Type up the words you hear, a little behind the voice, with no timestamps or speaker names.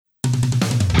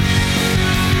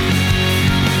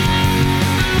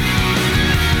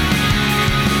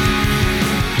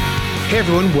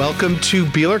everyone, welcome to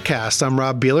Beelercast. I'm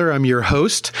Rob Beeler. I'm your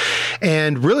host,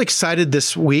 and really excited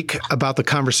this week about the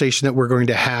conversation that we're going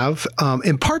to have.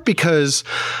 In part because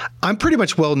I'm pretty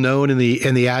much well known in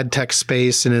the ad tech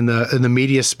space and in the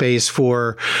media space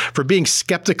for being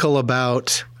skeptical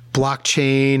about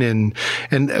blockchain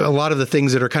and a lot of the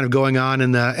things that are kind of going on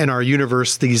in our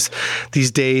universe these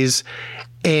days.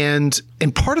 And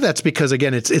part of that's because,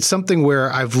 again, it's something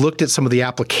where I've looked at some of the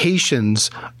applications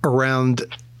around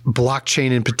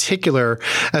blockchain in particular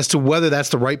as to whether that's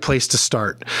the right place to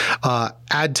start.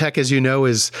 Ad tech, as you know,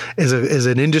 is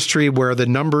an industry where the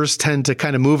numbers tend to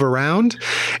kind of move around,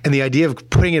 and the idea of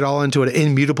putting it all into an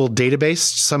immutable database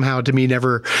somehow to me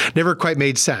never quite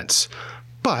made sense.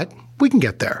 But we can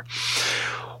get there.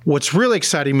 What's really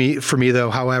exciting for me, though,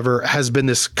 however, has been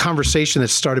this conversation that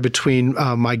started between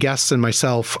my guests and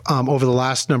myself over the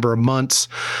last number of months,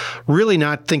 really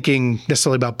not thinking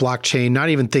necessarily about blockchain, not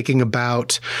even thinking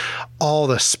about all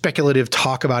the speculative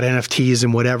talk about NFTs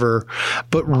and whatever,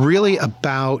 but really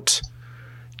about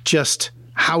just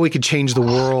how we could change the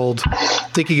world,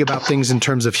 thinking about things in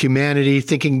terms of humanity,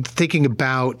 thinking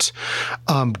about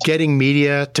getting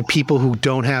media to people who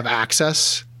don't have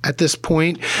access at this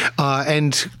point,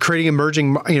 and creating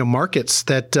emerging, markets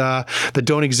that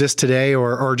don't exist today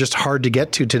or are just hard to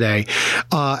get to today.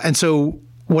 And so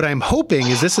what I'm hoping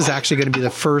is this is actually going to be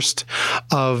the first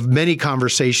of many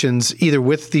conversations, either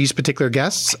with these particular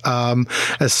guests,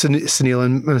 as Sunil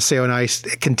and Maceo and I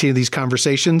continue these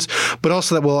conversations, but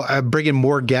also that we'll bring in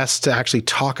more guests to actually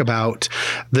talk about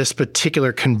this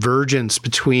particular convergence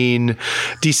between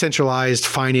decentralized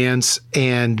finance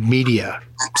and media.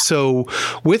 So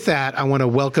with that, I want to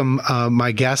welcome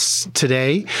my guests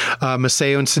today,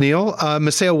 Maceo and Sunil.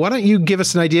 Maceo, why don't you give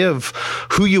us an idea of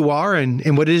who you are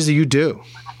and what it is that you do?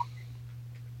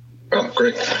 Oh,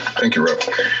 great. Thank you, Rob.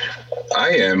 I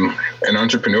am an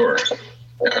entrepreneur,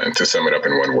 to sum it up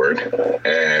in one word,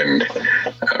 and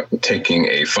taking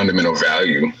a fundamental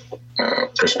value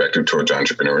perspective towards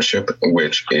entrepreneurship,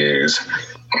 which is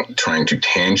trying to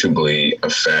tangibly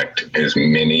affect as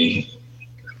many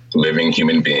living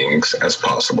human beings as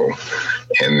possible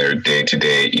in their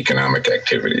day-to-day economic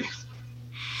activity.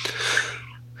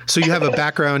 So you have a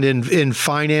background in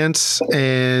finance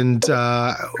and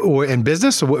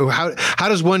business. How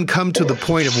does one come to the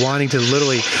point of wanting to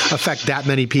literally affect that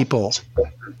many people?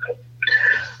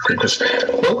 Great question.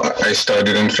 Well, I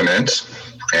started in finance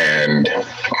and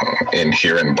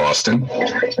here in Boston,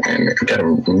 and got a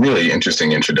really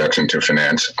interesting introduction to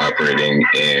finance, operating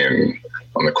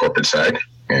on the corporate side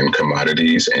in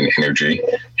commodities and energy,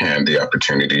 and the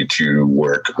opportunity to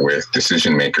work with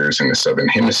decision makers in the Southern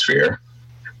Hemisphere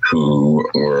who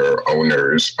were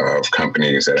owners of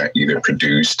companies that either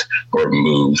produced or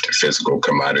moved physical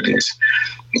commodities.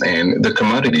 And the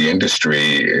commodity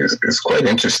industry is quite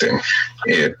interesting.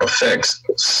 It affects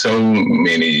so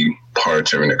many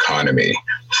parts of an economy,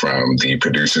 from the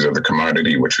producers of the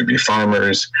commodity, which would be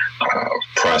farmers,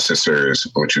 processors,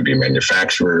 which would be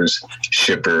manufacturers,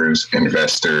 shippers,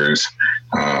 investors,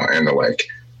 and the like.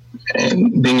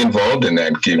 And being involved in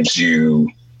that gives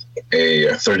you a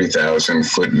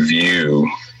 30,000-foot view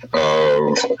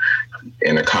of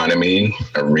an economy,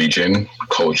 a region,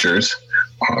 cultures.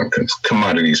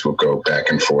 Commodities will go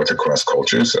back and forth across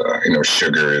cultures.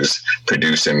 Sugar is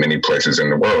produced in many places in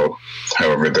the world.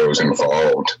 However, those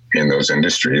involved in those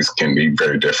industries can be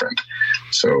very different.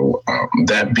 So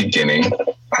that beginning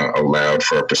allowed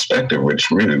for a perspective, which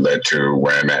really led to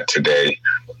where I'm at today,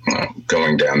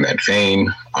 going down that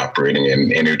vein, operating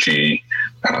in energy,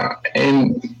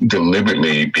 and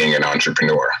deliberately being an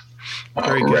entrepreneur.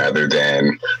 Rather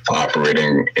than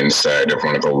operating inside of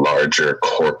one of the larger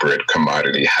corporate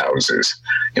commodity houses.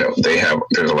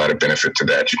 There's a lot of benefit to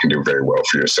that. You can do very well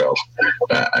for yourself.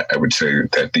 I would say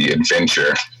that the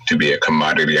adventure to be a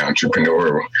commodity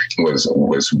entrepreneur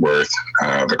was worth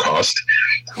the cost.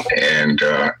 And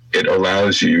it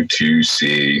allows you to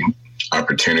see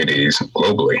opportunities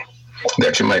globally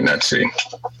that you might not see.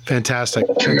 Fantastic.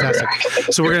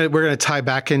 So we're gonna tie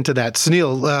back into that.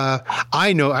 Sunil,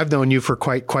 I've known you for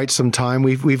quite some time.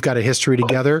 We've got a history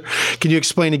together. Can you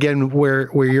explain again where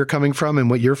you're coming from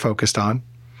and what you're focused on?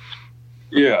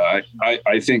 Yeah,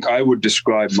 I think I would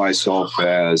describe myself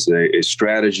as a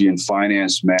strategy and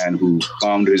finance man who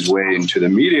found his way into the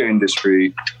media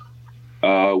industry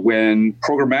when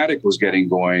programmatic was getting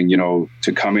going,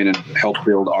 to come in and help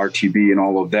build RTB and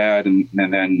all of that, and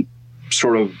then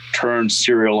sort of turned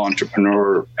serial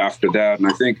entrepreneur after that. And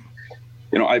I think,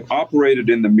 I've operated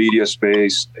in the media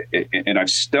space and I've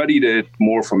studied it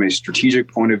more from a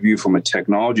strategic point of view, from a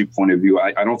technology point of view.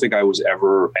 I don't think I was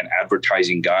ever an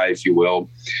advertising guy, if you will.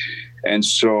 And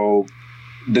so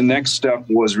the next step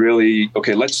was really,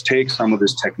 okay, let's take some of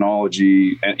this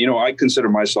technology. And, I consider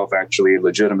myself actually a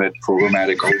legitimate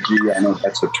programmatic OG. I know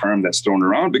that's a term that's thrown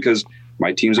around because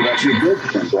my teams have actually built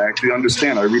things. I actually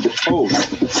understand. I read the code.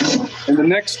 And the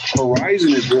next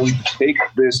horizon is really to take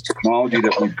this technology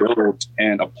that we built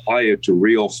and apply it to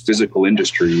real physical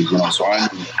industries. So I'm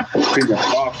premium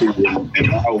coffee,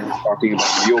 and now we're talking about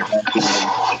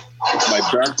neobanking. My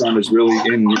background is really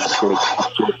in sort of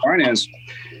finance.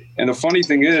 And the funny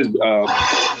thing is,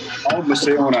 how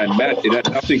Maceo and I met, it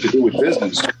had nothing to do with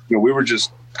business. We were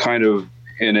just kind of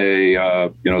in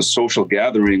a social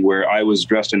gathering where I was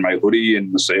dressed in my hoodie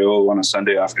and Maceo on a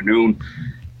Sunday afternoon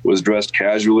was dressed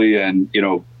casually, and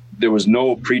there was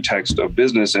no pretext of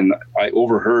business. And I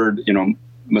overheard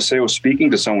Maceo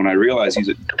speaking to someone. I realized he's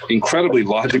an incredibly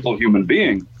logical human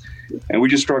being, and we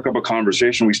just struck up a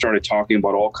conversation. We started talking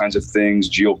about all kinds of things: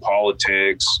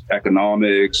 geopolitics,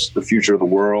 economics, the future of the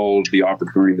world, the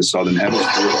opportunity in the Southern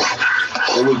Hemisphere.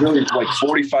 It was really like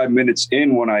 45 minutes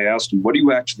in when I asked him, what do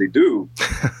you actually do?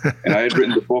 And I had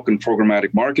written the book in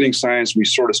programmatic marketing science. We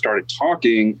sort of started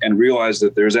talking and realized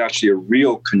that there's actually a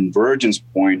real convergence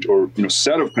point, or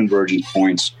set of convergence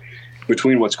points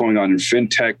between what's going on in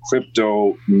fintech,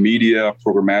 crypto, media,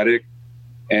 programmatic.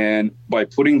 And by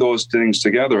putting those things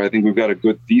together, I think we've got a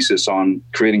good thesis on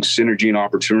creating synergy and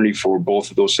opportunity for both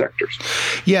of those sectors.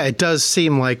 Yeah, it does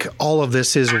seem like all of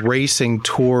this is racing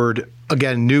toward,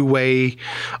 again, new way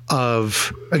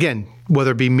of, again,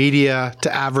 whether it be media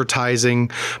to advertising,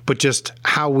 but just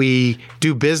how we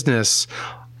do business.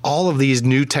 All of these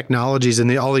new technologies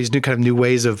and all these new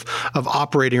ways of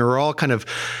operating are all kind of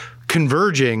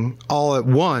converging all at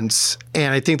once.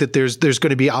 And I think that there's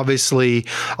going to be obviously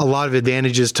a lot of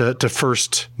advantages to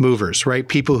first movers, right?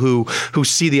 People who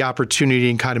see the opportunity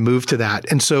and kind of move to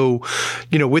that. And so,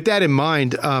 with that in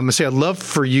mind, I'd love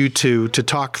for you to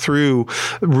talk through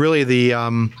really the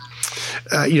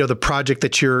the project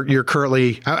that you're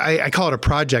currently, I call it a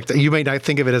project. You may not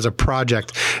think of it as a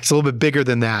project. It's a little bit bigger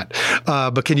than that.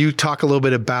 But can you talk a little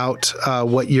bit about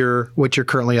what you're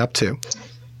currently up to?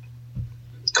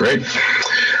 Great.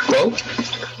 Well,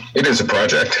 it is a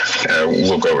project.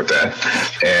 We'll go with that.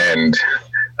 And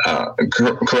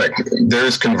correct. There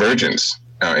is convergence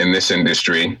in this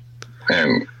industry,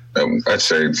 and I'd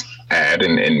say ad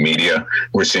and media.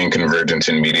 We're seeing convergence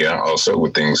in media also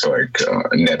with things like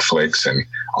Netflix and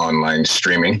online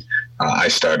streaming. I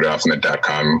started off in the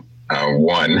 .com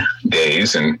one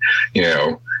days, and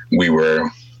we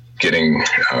were getting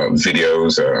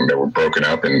videos that were broken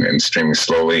up and streaming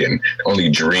slowly, and only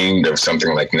dreamed of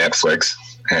something like Netflix.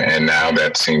 And now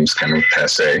that seems kind of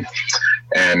passé.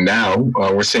 And now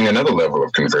we're seeing another level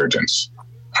of convergence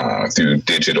through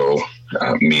digital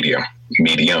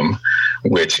medium,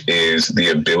 which is the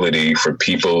ability for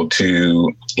people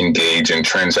to engage in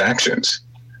transactions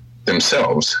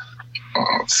themselves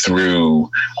through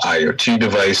IoT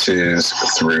devices,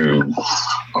 through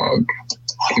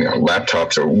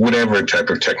laptops, or whatever type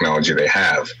of technology they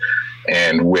have.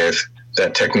 And with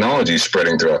that technology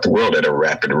spreading throughout the world at a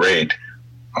rapid rate,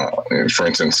 for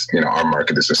instance, our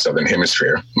market is the Southern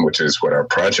Hemisphere, which is what our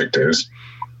project is.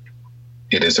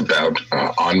 It is about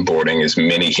onboarding as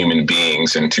many human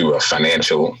beings into a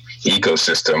financial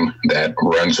ecosystem that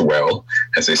runs well,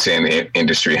 as they say in the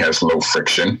industry, has low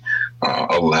friction,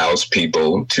 allows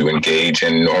people to engage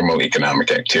in normal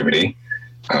economic activity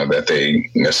that they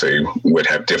necessarily would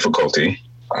have difficulty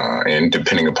in,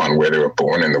 depending upon where they were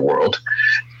born in the world.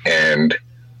 And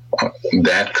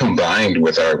that combined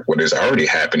with what is already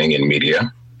happening in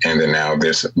media, and then now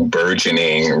this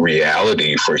burgeoning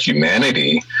reality for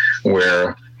humanity,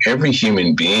 where every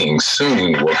human being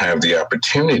soon will have the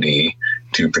opportunity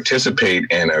to participate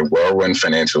in a well-run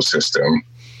financial system,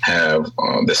 have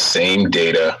the same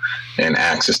data and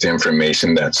access to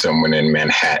information that someone in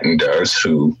Manhattan does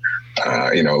who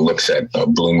looks at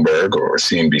Bloomberg or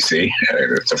CNBC.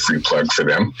 It's a free plug for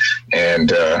them.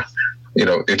 And,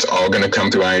 it's all going to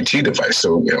come through IoT device.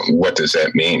 So, what does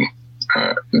that mean?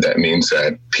 That means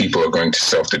that people are going to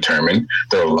self-determine.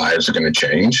 Their lives are going to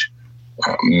change.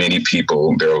 Many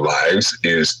people, their lives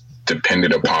is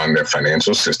dependent upon their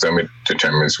financial system. It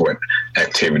determines what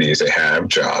activities they have,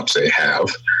 jobs they have,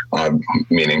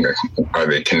 meaning are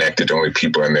they connected to only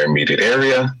people in their immediate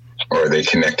area, or are they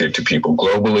connected to people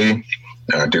globally?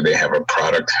 Do they have a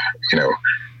product,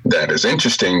 that is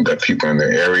interesting, but people in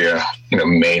their area,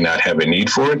 may not have a need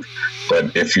for it.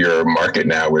 But if your market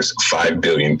now is 5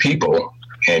 billion people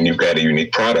and you've got a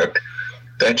unique product,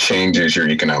 that changes your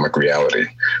economic reality.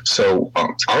 So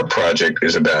our project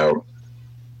is about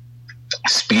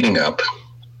speeding up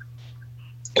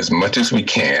as much as we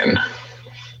can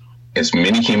is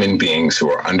many human beings who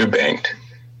are underbanked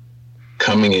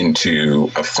coming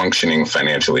into a functioning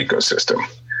financial ecosystem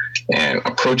and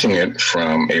approaching it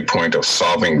from a point of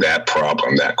solving that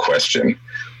problem, that question,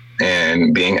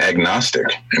 and being agnostic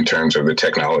in terms of the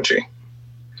technology.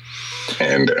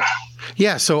 And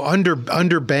yeah, so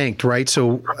underbanked, right?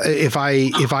 So if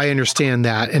I understand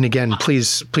that, and again,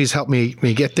 please help me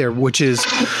get there, which is,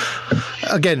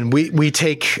 again, we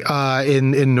take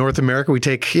in North America, we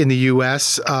take in the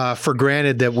U.S. For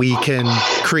granted that we can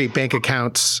create bank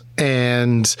accounts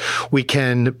and we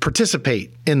can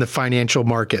participate in the financial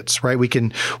markets, right? We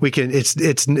can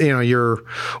it's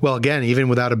again, even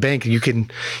without a bank, you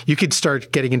could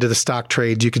start getting into the stock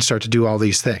trades, you can start to do all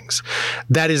these things.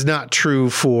 That is not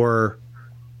true for,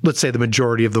 let's say, the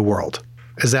majority of the world.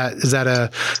 Is that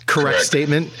a correct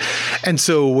statement? And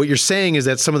so what you're saying is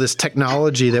that some of this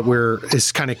technology that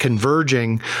is kind of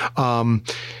converging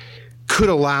could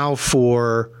allow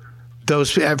for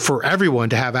everyone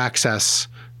to have access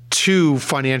to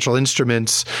financial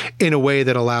instruments in a way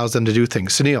that allows them to do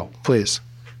things. Sunil, please.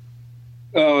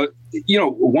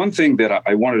 One thing that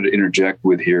I wanted to interject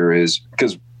with here is,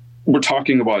 because we're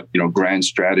talking about, grand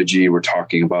strategy, we're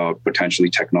talking about potentially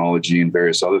technology and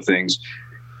various other things.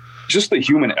 Just the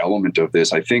human element of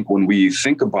this, I think when we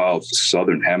think about the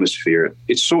Southern Hemisphere,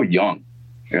 it's so young.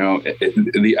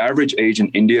 The average age in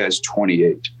India is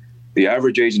 28. The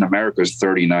average age in America is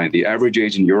 39. The average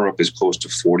age in Europe is close to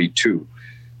 42.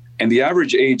 And the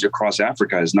average age across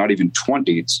Africa is not even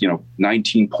 20. It's,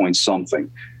 19 point something.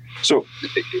 So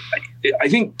I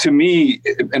think, to me,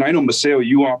 and I know, Maceo,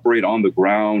 you operate on the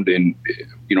ground in,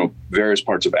 various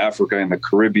parts of Africa and the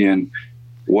Caribbean.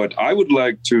 What I would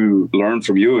like to learn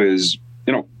from you is,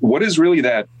 what is really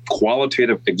that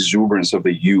qualitative exuberance of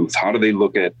the youth? How do they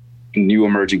look at new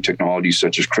emerging technologies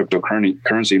such as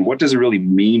cryptocurrency? And what does it really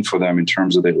mean for them in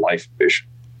terms of their life vision?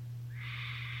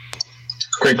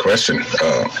 Great question.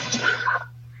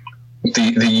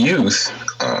 The youth,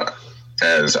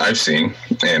 as I've seen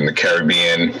in the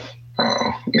Caribbean,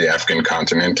 the African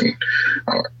continent, and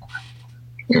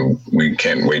we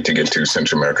can't wait to get to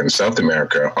Central America and South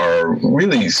America, are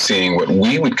really seeing what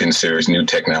we would consider as new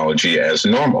technology as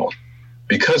normal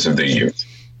because of the youth.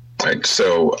 Right.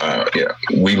 So,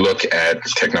 we look at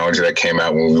technology that came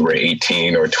out when we were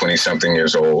 18 or 20 something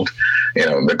years old.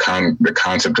 The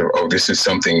concept of, this is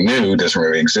something new doesn't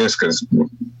really exist because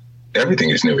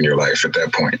everything is new in your life at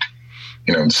that point.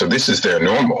 So this is their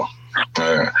normal.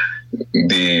 There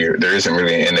isn't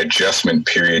really an adjustment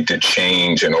period to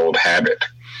change an old habit.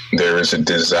 There is a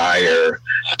desire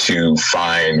to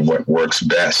find what works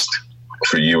best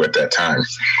for you at that time.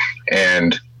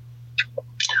 And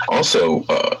also,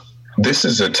 this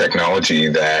is a technology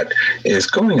that is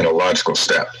going in a logical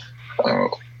step.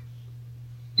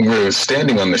 We're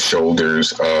standing on the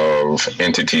shoulders of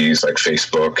entities like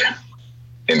Facebook,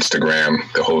 Instagram,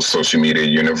 the whole social media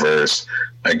universe.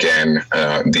 Again,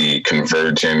 the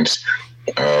convergence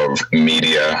of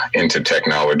media into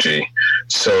technology.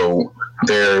 So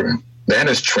that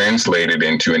is translated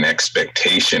into an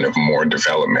expectation of more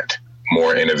development,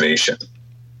 more innovation.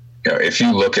 If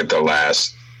you look at the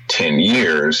last 10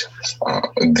 years,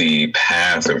 the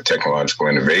path of technological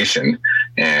innovation,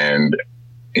 and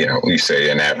we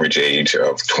say an average age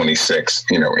of 26,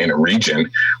 in a region,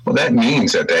 well, that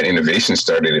means that innovation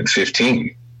started at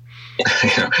 15.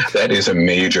 That is a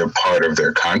major part of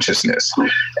their consciousness.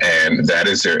 And that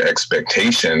is their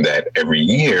expectation that every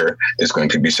year is going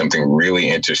to be something really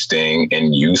interesting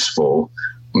and useful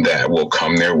that will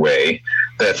come their way,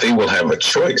 that they will have a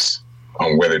choice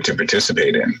on whether to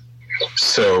participate in.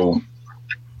 So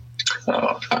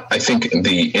I think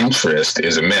the interest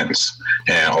is immense.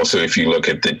 And also, if you look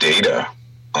at the data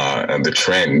and the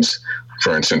trends,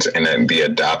 for instance, and then the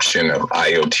adoption of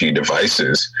IoT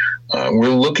devices, we're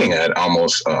looking at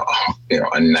almost a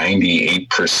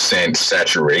 98%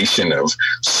 saturation of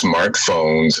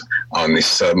smartphones on the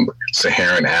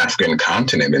sub-Saharan African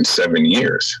continent in 7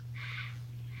 years.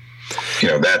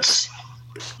 That's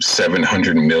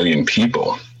 700 million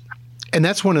people. And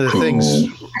that's one of the things.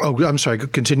 Oh, I'm sorry.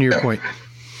 Continue your point.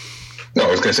 No,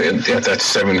 I was going to say that's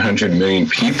 700 million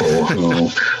people who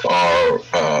are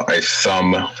a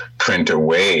thumbprint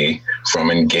away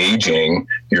from engaging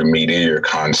your media, your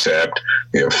concept,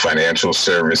 your financial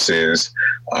services.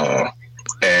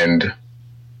 And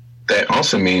that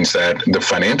also means that the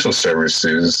financial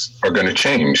services are going to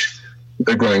change.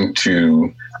 They're going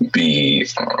to be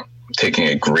taking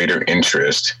a greater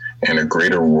interest and a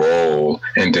greater role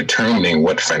in determining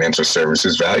what financial service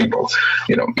is valuable.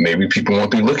 Maybe people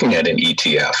won't be looking at an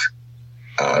ETF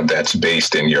that's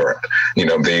based in Europe.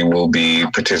 They will be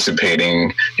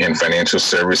participating in financial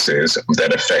services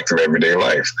that affect their everyday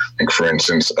life. Like, for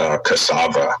instance,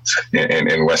 cassava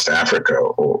in West Africa,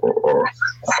 or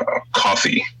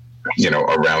coffee,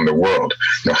 around the world.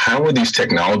 How are these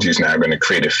technologies now going to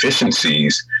create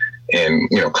efficiencies? And,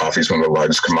 coffee is one of the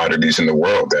largest commodities in the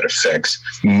world that affects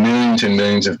millions and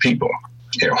millions of people,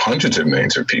 hundreds of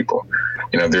millions of people.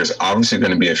 There's obviously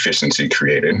going to be efficiency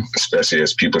created, especially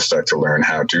as people start to learn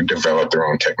how to develop their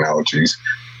own technologies.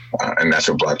 And that's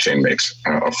what blockchain makes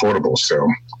affordable. So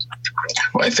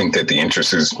I think that the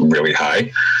interest is really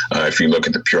high. If you look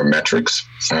at the pure metrics,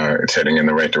 it's heading in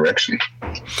the right direction.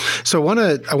 So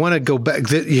I want to go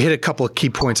back. You hit a couple of key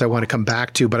points I want to come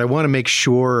back to, but I want to make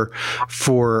sure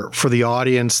for the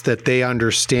audience that they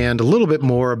understand a little bit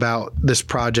more about this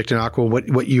project in Aqua,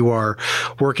 what you are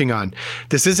working on.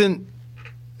 This isn't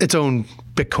its own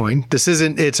Bitcoin. This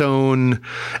isn't its own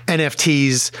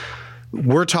NFTs.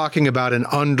 We're talking about an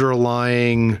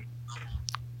underlying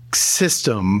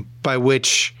system by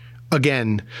which,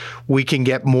 again, we can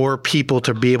get more people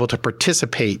to be able to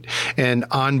participate and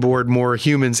onboard more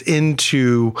humans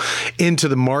into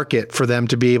the market for them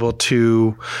to be able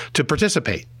to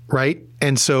participate, right?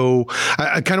 And so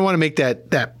I kind of want to make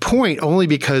that point only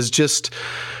because just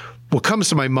what comes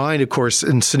to my mind, of course,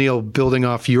 and Sunil, building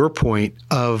off your point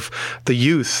of the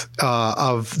youth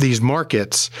of these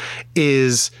markets,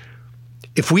 is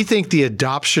if we think the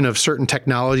adoption of certain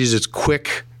technologies is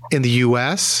quick in the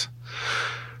U.S.,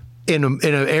 in an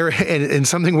area, in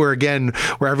something where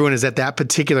everyone is at that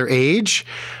particular age,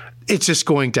 it's just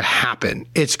going to happen.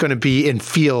 It's going to be and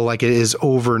feel like it is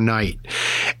overnight.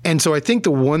 And so I think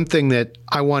the one thing that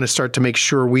I want to start to make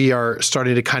sure we are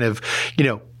starting to kind of,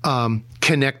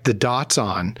 connect the dots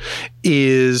on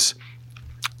is,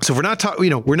 so we're not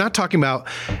talking about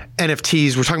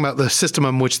NFTs. We're talking about the system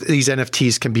on which these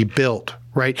NFTs can be built,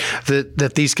 right?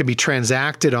 That these can be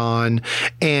transacted on,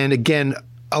 and again,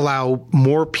 allow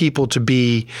more people to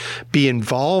be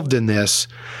involved in this.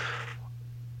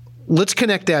 Let's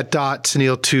connect that dot,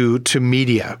 Sunil, to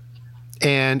media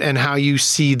and how you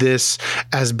see this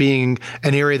as being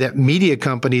an area that media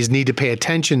companies need to pay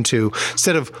attention to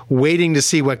instead of waiting to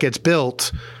see what gets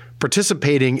built,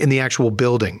 participating in the actual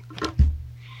building.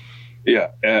 Yeah,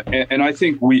 and I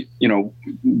think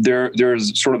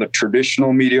there's sort of the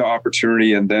traditional media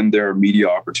opportunity, and then there are media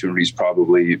opportunities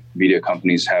probably media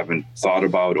companies haven't thought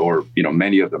about, or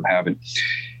many of them haven't.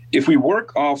 If we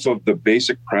work off of the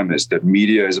basic premise that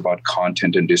media is about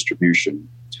content and distribution,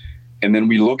 and then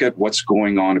we look at what's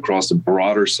going on across the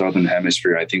broader Southern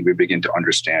Hemisphere, I think we begin to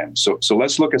understand. So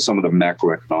let's look at some of the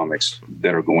macroeconomics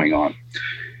that are going on.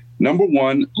 Number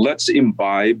one, let's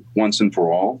imbibe once and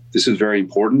for all. This is very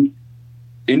important.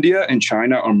 India and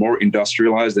China are more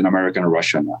industrialized than America and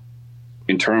Russia now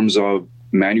in terms of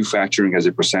manufacturing as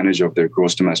a percentage of their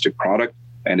gross domestic product,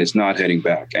 and it's not heading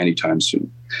back anytime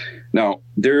soon. Now,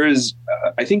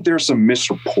 I think there's some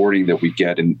misreporting that we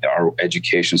get in our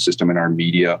education system and our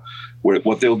media, where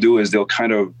what they'll do is they'll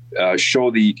kind of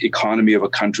show the economy of a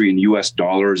country in US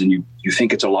dollars, and you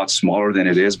think it's a lot smaller than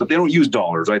it is, but they don't use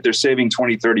dollars, right? They're saving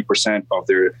 20-30% of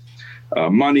their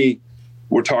money.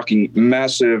 We're talking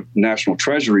massive national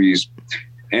treasuries.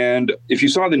 And if you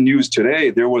saw the news today,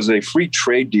 there was a free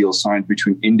trade deal signed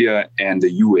between India and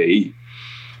the UAE.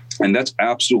 And that's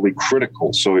absolutely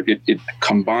critical. So it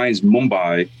combines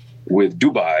Mumbai with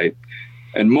Dubai.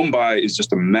 And Mumbai is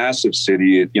just a massive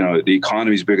city. The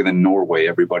economy is bigger than Norway.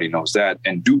 Everybody knows that.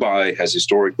 And Dubai has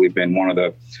historically been one of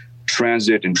the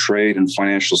transit and trade and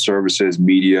financial services,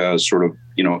 media, sort of,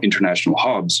 international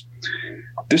hubs.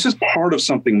 This is part of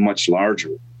something much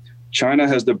larger. China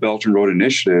has the Belt and Road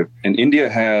Initiative, and India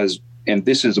has, and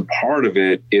this is a part of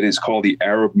it, it is called the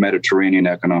Arab Mediterranean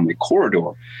Economic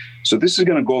Corridor. So this is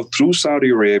going to go through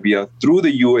Saudi Arabia, through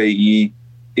the UAE,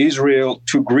 Israel,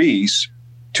 to Greece,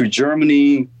 to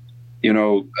Germany,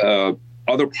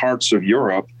 other parts of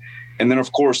Europe, and then,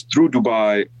 of course, through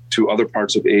Dubai to other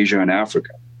parts of Asia and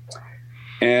Africa.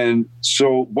 And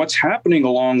so what's happening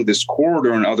along this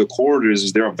corridor and other corridors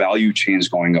is there are value chains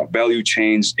going up. Value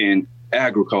chains in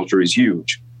agriculture is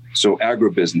huge. So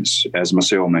agribusiness, as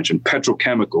Maceo mentioned,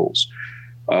 petrochemicals,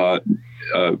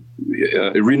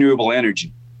 renewable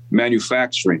energy,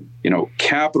 manufacturing,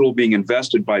 capital being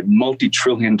invested by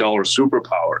multi-trillion-dollar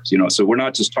superpowers, so we're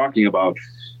not just talking about,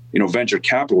 venture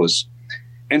capitalists.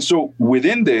 And so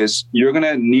within this, you're going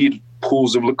to need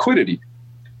pools of liquidity.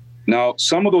 Now,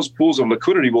 some of those pools of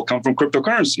liquidity will come from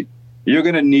cryptocurrency. You're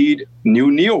going to need new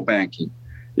neobanking.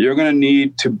 You're going to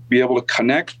need to be able to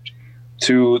connect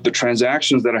to the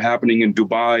transactions that are happening in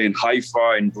Dubai and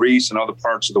Haifa and Greece and other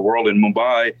parts of the world in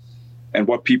Mumbai and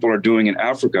what people are doing in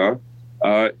Africa,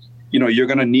 you're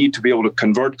going to need to be able to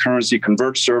convert currency,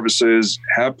 convert services,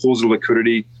 have pools of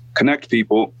liquidity, connect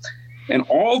people. And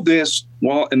all this,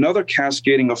 while another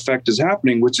cascading effect is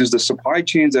happening, which is the supply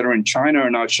chains that are in China are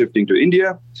now shifting to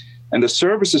India, and the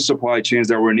services supply chains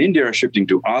that were in India are shifting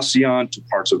to ASEAN, to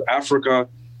parts of Africa.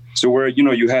 So where,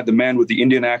 you had the man with the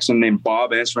Indian accent named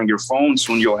Bob answering your phone,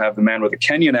 soon you'll have the man with a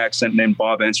Kenyan accent named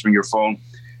Bob answering your phone.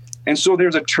 And so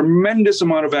there's a tremendous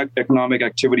amount of economic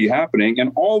activity happening.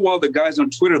 And all while the guys on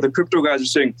Twitter, the crypto guys, are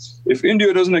saying, if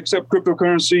India doesn't accept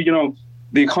cryptocurrency,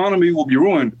 the economy will be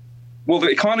ruined. Well, the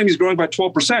economy is growing by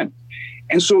 12%.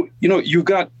 And so, you've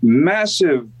got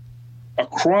massive,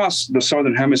 across the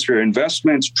Southern Hemisphere,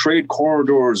 investments, trade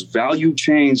corridors, value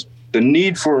chains, the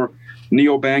need for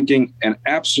neobanking, and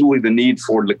absolutely the need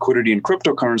for liquidity in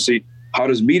cryptocurrency. How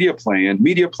does media play in?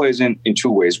 Media plays in two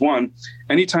ways. One,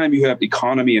 anytime you have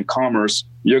economy and commerce,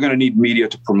 you're going to need media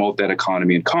to promote that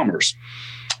economy and commerce.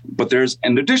 But there's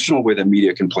an additional way that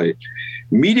media can play.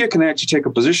 Media can actually take a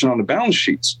position on the balance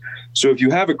sheets. So if you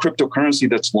have a cryptocurrency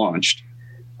that's launched,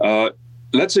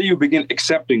 let's say you begin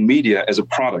accepting media as a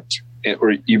product,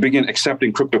 or you begin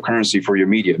accepting cryptocurrency for your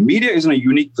media. Media is in a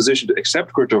unique position to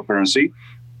accept cryptocurrency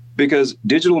because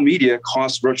digital media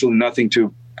costs virtually nothing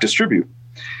to distribute.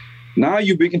 Now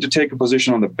you begin to take a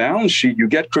position on the balance sheet. You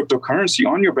get cryptocurrency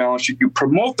on your balance sheet. You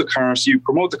promote the currency. You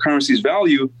promote the currency's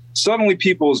value. Suddenly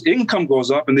people's income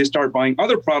goes up and they start buying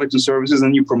other products and services,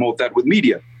 and you promote that with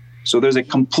media. So there's a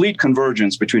complete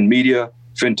convergence between media,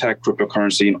 fintech,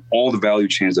 cryptocurrency, and all the value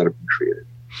chains that have been created.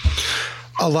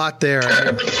 A lot there.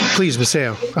 Please,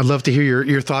 Maceo, I'd love to hear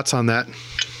your thoughts on that.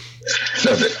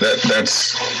 No,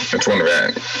 that's one of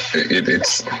that.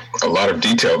 It's a lot of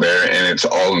detail there, and it's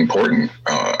all important.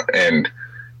 And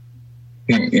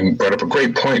you brought up a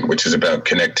great point, which is about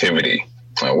connectivity.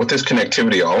 What this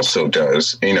connectivity also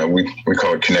does, we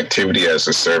call it connectivity as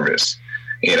a service,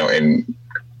 and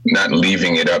not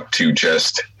leaving it up to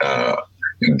just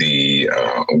the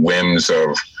whims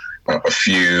of a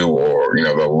few, or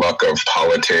the luck of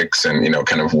politics, and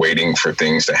kind of waiting for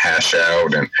things to hash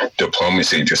out, and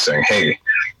diplomacy just saying, hey,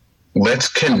 let's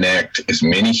connect as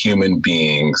many human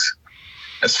beings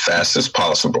as fast as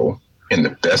possible in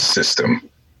the best system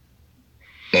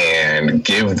and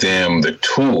give them the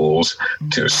tools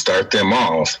to start them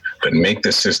off, but make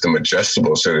the system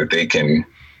adjustable so that they can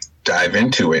dive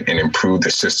into it and improve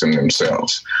the system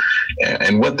themselves.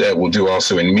 And what that will do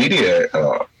also in media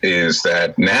is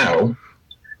that now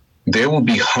there will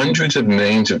be hundreds of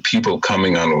millions of people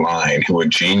coming online who are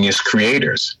genius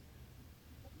creators.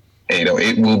 And,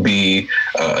 it will be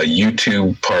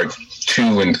YouTube part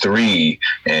 2 and 3,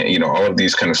 and all of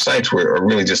these kind of sites where are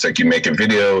really just like you make a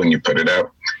video and you put it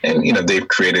up, and they've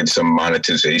created some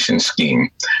monetization scheme.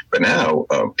 But now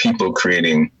people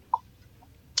creating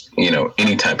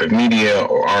any type of media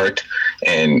or art,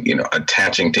 and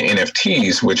attaching to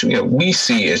NFTs, which we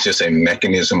see as just a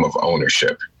mechanism of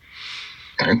ownership.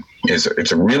 Okay?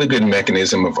 It's a really good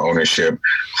mechanism of ownership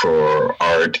for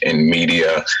art and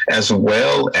media, as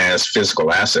well as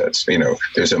physical assets.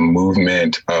 There's a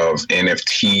movement of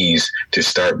NFTs to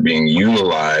start being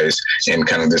utilized in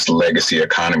kind of this legacy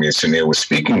economy. Sunil was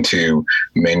speaking to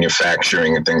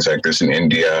manufacturing and things like this in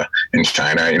India and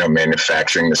China.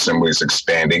 Manufacturing assembly is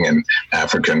expanding in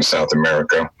Africa and South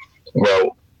America.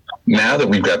 Well, now that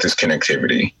we've got this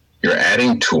connectivity, you're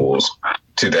adding tools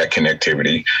to that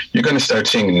connectivity, you're going to start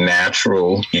seeing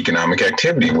natural economic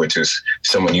activity, which is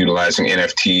someone utilizing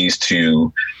NFTs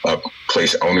to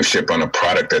place ownership on a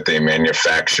product that they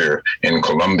manufacture in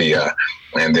Colombia,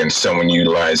 and then someone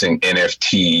utilizing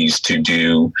NFTs to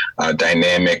do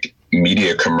dynamic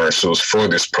media commercials for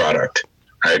this product,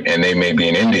 right? And they may be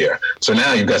in India. So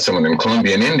now you've got someone in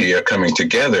Colombia and India coming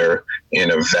together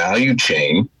in a value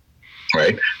chain,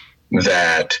 right,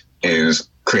 that is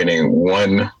creating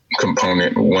one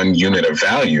component, one unit of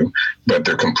value, but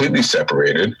they're completely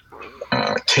separated.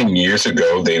 10 years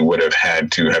ago, they would have had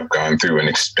to have gone through an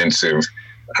expensive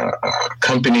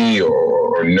company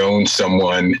or known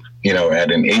someone,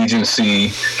 at an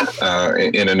agency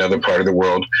in another part of the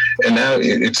world. And now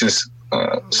it's as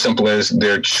simple as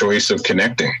their choice of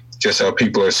connecting. Just how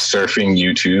people are surfing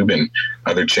YouTube and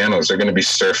other channels, they're going to be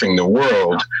surfing the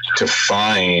world to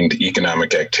find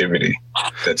economic activity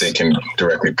that they can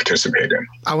directly participate in.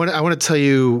 I want to tell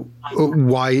you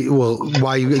why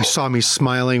you saw me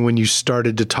smiling when you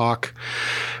started to talk,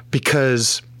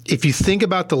 because if you think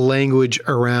about the language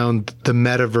around the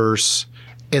metaverse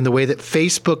and the way that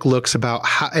Facebook looks about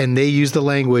how, and they use the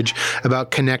language about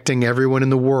connecting everyone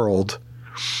in the world,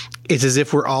 it's as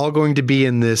if we're all going to be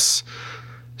in this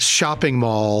shopping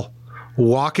mall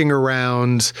walking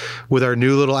around with our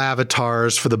new little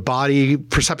avatars for the body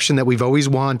perception that we've always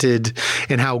wanted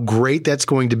and how great that's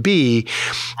going to be.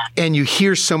 And you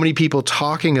hear so many people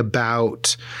talking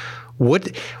about what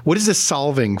is this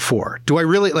solving for? Do I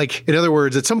really, like, in other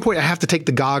words, at some point I have to take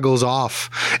the goggles off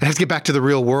and have to get back to the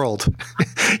real world,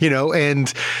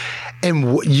 and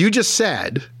what you just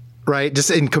said, right? Just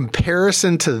in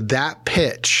comparison to that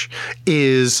pitch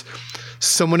is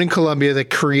someone in Colombia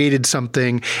that created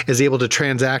something is able to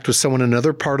transact with someone in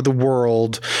another part of the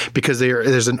world because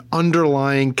there's an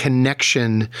underlying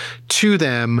connection to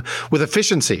them with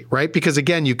efficiency, right? Because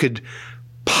again, you could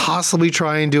possibly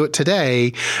try and do it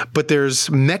today, but there's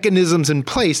mechanisms in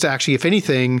place to actually, if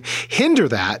anything, hinder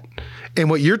that. And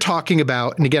what you're talking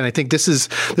about, and again, I think this is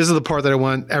the part that I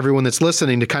want everyone that's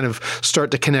listening to kind of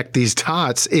start to connect these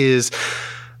dots, is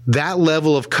that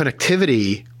level of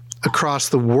connectivity across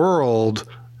the world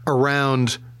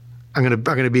around, I'm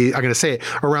gonna say it,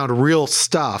 around real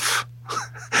stuff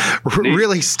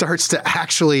really starts to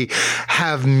actually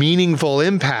have meaningful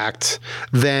impact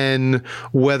than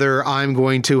whether I'm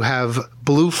going to have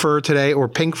blue fur today or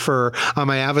pink fur on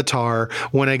my avatar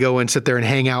when I go and sit there and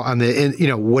hang out on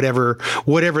the,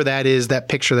 whatever that is, that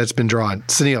picture that's been drawn.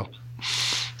 Sunil.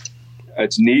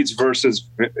 It's needs versus,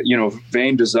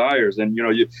 vain desires. And,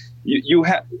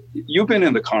 you've been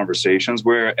in the conversations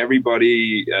where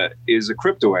everybody is a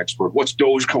crypto expert. What's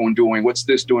Dogecoin doing? What's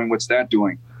this doing? What's that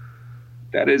doing?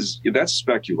 That's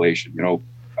speculation.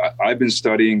 I've been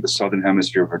studying the Southern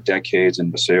Hemisphere for decades, and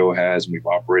Maceo has, and we've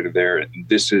operated there. And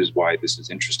this is why this is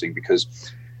interesting,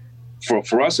 because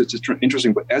for us, it's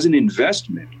interesting. But as an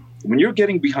investment, when you're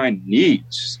getting behind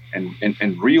needs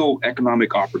and real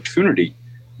economic opportunity,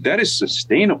 that is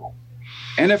sustainable.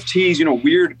 NFTs,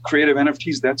 weird creative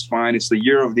NFTs, that's fine. It's the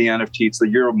year of the NFT. It's the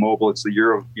year of mobile. It's the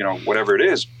year of, whatever it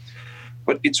is.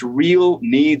 But it's real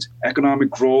needs, economic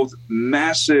growth,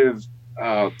 massive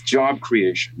job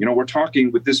creation. We're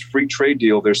talking with this free trade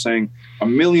deal, they're saying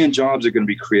 1 million jobs are going to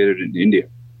be created in India.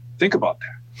 Think about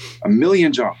that. 1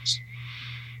 million jobs.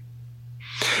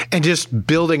 And just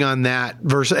building on that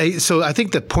verse. So I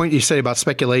think the point you say about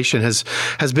speculation has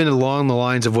been along the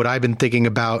lines of what I've been thinking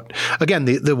about. Again,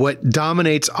 the what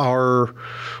dominates our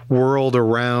world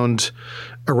around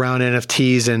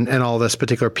NFTs and all this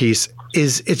particular piece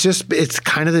is it's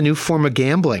kind of the new form of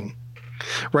gambling.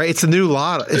 Right. It's the new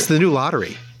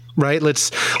lottery. Right.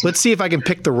 Let's see if I can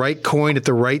pick the right coin at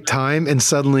the right time and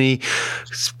suddenly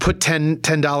put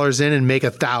 $10 in and make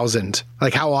 1,000.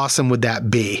 Like, how awesome would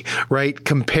that be? Right.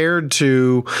 Compared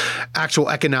to actual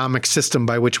economic system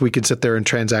by which we could sit there and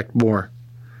transact more.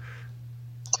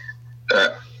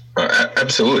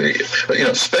 Absolutely.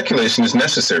 But, speculation is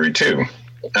necessary, too.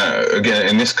 Again,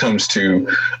 and this comes to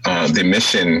the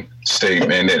mission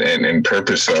statement and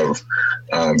purpose of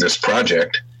this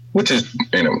project, which is,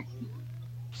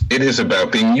 it is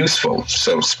about being useful.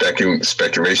 So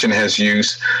speculation has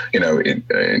use, in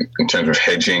terms of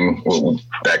hedging,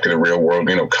 back to the real world,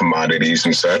 commodities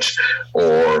and such,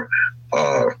 or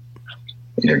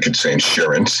you could say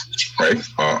insurance, right,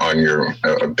 on your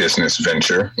business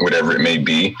venture, whatever it may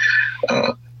be.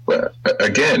 But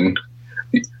again,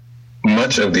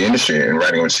 much of the industry, and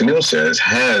writing what Sunil says,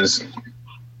 has,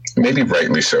 maybe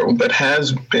rightly so, but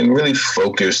has been really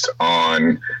focused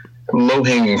on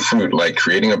low-hanging fruit, like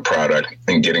creating a product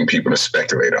and getting people to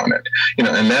speculate on it.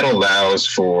 And that allows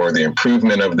for the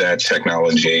improvement of that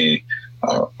technology,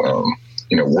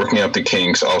 working out the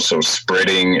kinks, also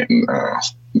spreading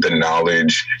the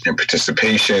knowledge and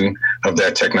participation of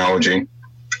that technology.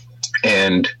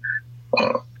 And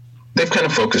they've kind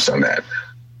of focused on that.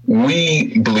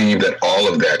 We believe that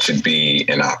all of that should be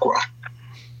in Aqua.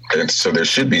 And so there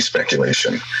should be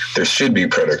speculation. There should be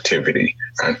productivity.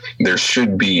 There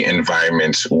should be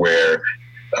environments where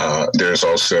there's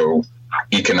also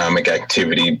economic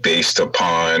activity based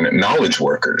upon knowledge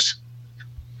workers.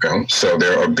 So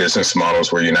there are business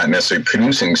models where you're not necessarily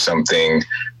producing something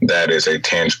that is a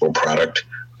tangible product,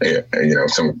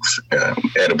 some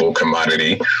edible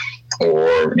commodity,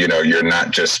 or, you're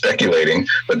not just speculating,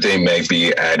 but they may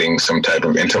be adding some type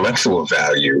of intellectual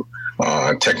value,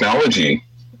 technology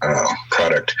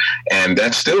product. And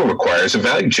that still requires a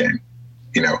value chain.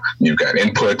 You've got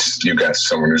inputs, you've got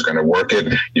someone who's going to work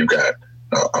it, you've got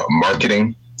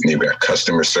marketing, you've got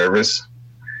customer service,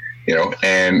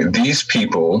 and these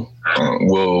people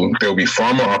there'll be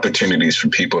far more opportunities for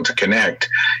people to connect.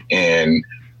 And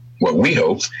what we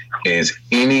hope is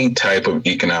any type of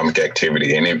economic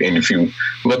activity. And if you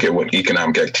look at what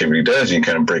economic activity does, you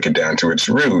kind of break it down to its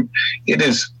root, it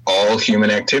is all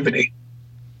human activity.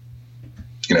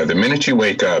 The minute you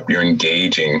wake up, you're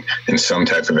engaging in some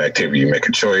type of activity. You make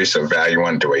a choice of value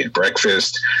on, do I eat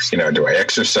breakfast? Do I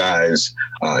exercise?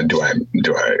 Do I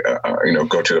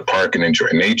go to the park and enjoy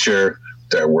nature?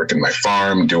 Do I work in my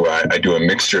farm? I do a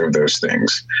mixture of those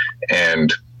things.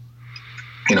 And,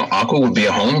 Aqua would be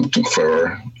a home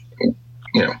for,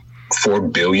 4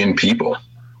 billion people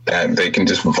that they can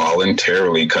just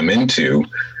voluntarily come into.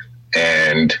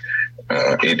 And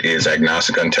it is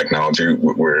agnostic on technology.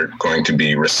 We're going to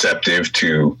be receptive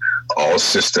to all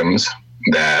systems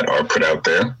that are put out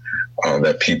there,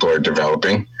 that people are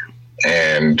developing,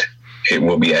 and it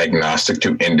will be agnostic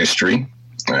to industry.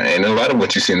 And a lot of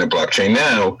what you see in the blockchain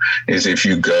now is if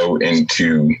you go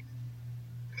into,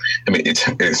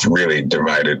 it's really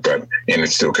divided, and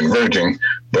it's still converging,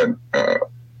 but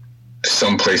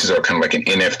some places are kind of like an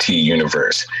NFT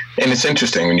universe. And it's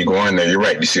interesting when you go on there, you're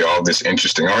right. You see all this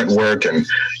interesting artwork, and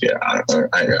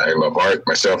I love art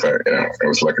myself. I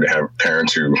was lucky to have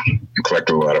parents who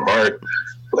collected a lot of art,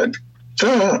 but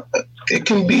it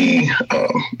can be,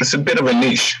 it's a bit of a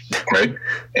niche, right?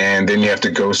 And then you have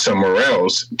to go somewhere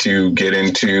else to get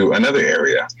into another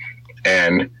area.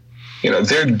 And,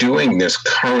 they're doing this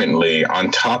currently on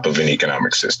top of an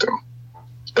economic system,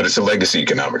 but it's a legacy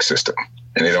economic system.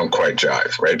 And they don't quite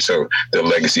jive, right? So the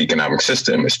legacy economic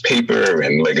system is paper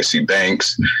and legacy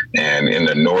banks. And in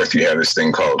the North, you have this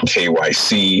thing called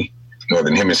KYC,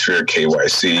 Northern Hemisphere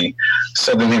KYC.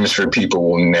 Southern Hemisphere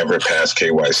people will never pass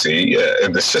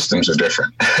KYC. The systems are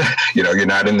different. You're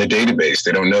not in the database.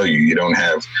 They don't know you. You don't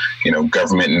have,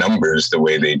 government numbers the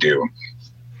way they do.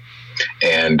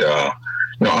 And,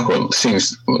 Aqua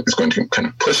seems is going to kind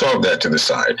of push all of that to the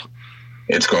side.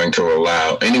 It's going to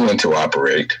allow anyone to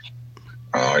operate.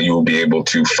 You will be able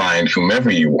to find whomever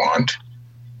you want,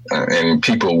 and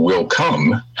people will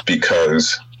come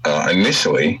because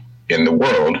initially in the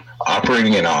world,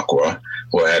 operating in Aqua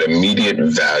will add immediate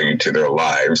value to their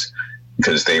lives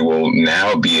because they will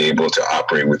now be able to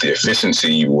operate with the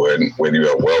efficiency you would, whether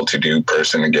you're a well-to-do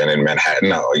person, again, in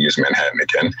Manhattan, I'll use Manhattan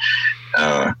again,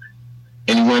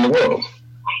 anywhere in the world.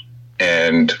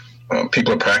 And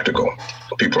people are practical.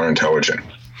 People are intelligent.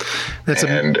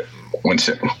 Once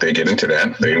they get into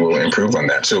that, they will improve on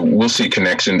that. So we'll see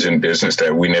connections in business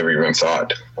that we never even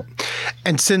thought.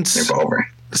 And since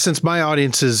my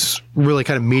audience is really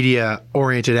kind of media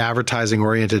oriented, advertising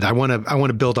oriented, I want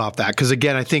to build off that, because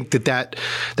again, I think that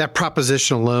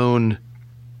proposition alone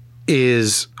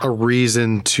is a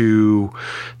reason to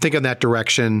think in that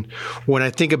direction. When I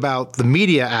think about the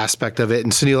media aspect of it,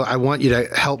 and Sunil, I want you to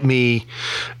help me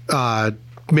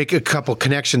make a couple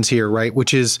connections here, right?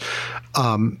 Which is,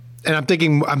 and I'm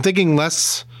thinking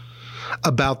less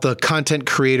about the content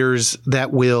creators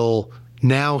that will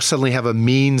now suddenly have a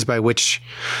means by which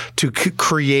to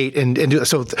create and do.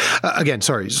 So again,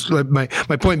 sorry, my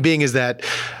point being is that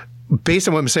based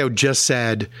on what Masayo just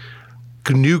said,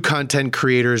 new content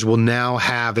creators will now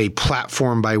have a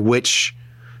platform by which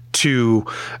to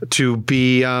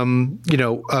be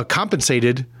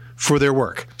compensated for their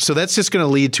work. So that's just going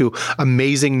to lead to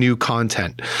amazing new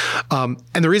content. And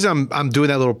the reason I'm doing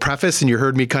that little preface, and you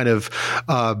heard me kind of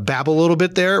babble a little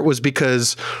bit there, was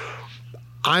because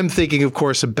I'm thinking, of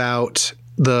course, about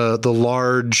the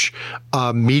large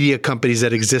media companies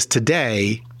that exist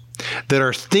today that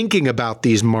are thinking about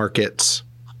these markets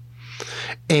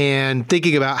and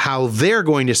thinking about how they're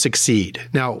going to succeed.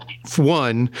 Now, for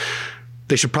one,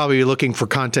 they should probably be looking for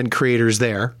content creators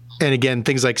there. And again,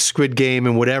 things like Squid Game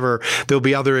and whatever, there'll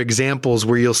be other examples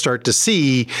where you'll start to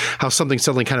see how something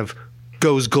suddenly kind of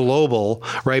goes global,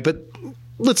 right? But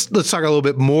let's talk a little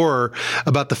bit more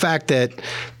about the fact that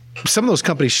some of those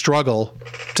companies struggle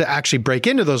to actually break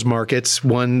into those markets.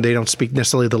 One, they don't speak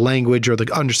necessarily the language or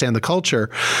understand the culture.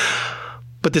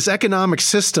 But this economic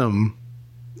system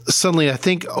suddenly, I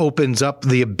think, opens up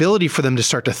the ability for them to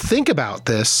start to think about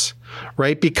this,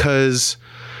 right? Because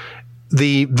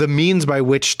the means by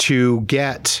which to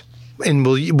get, and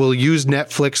we'll use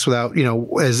Netflix without,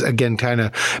 as again, kind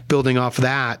of building off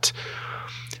that,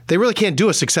 they really can't do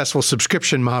a successful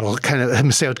subscription model, kind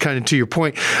of to your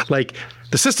point. Like,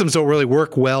 the systems don't really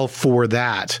work well for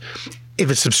that.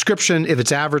 If it's subscription, if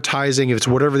it's advertising, if it's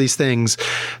whatever these things,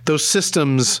 those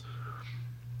systems,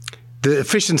 the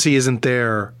efficiency isn't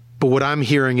there. But what I'm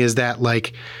hearing is that,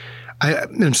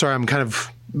 I'm sorry, I'm kind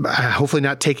of hopefully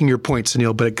not taking your point,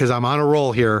 Sunil, but because I'm on a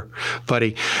roll here,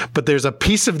 buddy. But there's a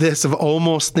piece of this of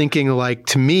almost thinking like,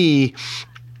 to me,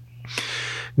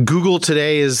 Google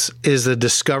today is a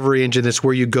discovery engine. That's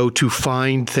where you go to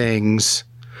find things.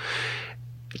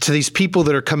 to these people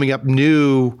that are coming up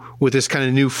new with this kind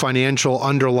of new financial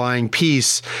underlying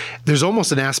piece, there's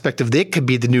almost an aspect of it could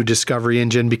be the new discovery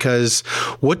engine, because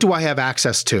what do I have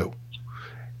access to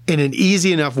in an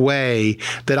easy enough way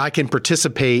that I can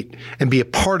participate and be a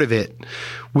part of it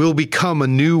will become a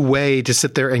new way to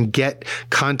sit there and get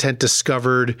content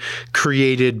discovered,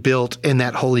 created, built, and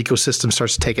that whole ecosystem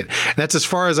starts to take it. And that's as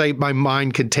far as my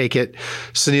mind can take it.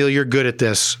 Sunil, you're good at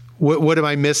this. What am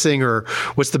I missing, or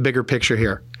what's the bigger picture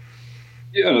here?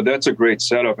 Yeah, that's a great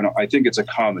setup. And I think it's a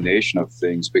combination of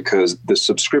things, because the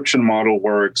subscription model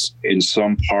works in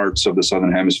some parts of the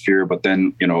Southern Hemisphere, but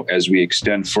then, as we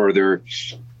extend further,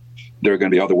 there are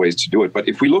going to be other ways to do it. But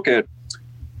if we look at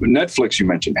Netflix, you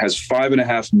mentioned, has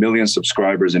 5.5 million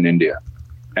subscribers in India.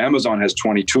 Amazon has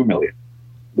 22 million.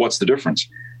 What's the difference?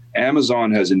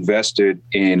 Amazon has invested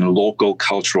in local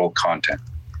cultural content.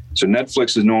 So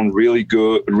Netflix is known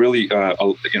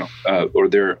or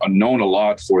they're known a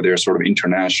lot for their sort of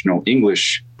international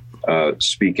English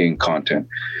speaking content.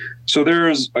 So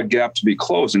there's a gap to be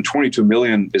closed, and 22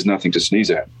 million is nothing to sneeze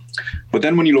at. But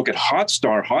then when you look at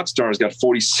Hotstar's got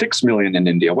 46 million in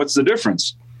India. What's the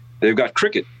difference? They've got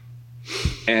cricket.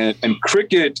 And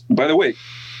cricket, by the way,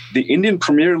 the Indian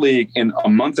Premier League in a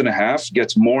month and a half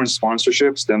gets more in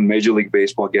sponsorships than Major League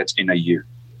Baseball gets in a year.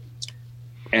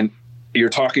 And you're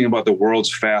talking about the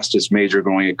world's fastest major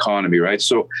growing economy, right?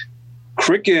 So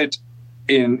cricket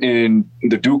in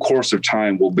the due course of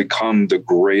time will become the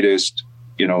greatest,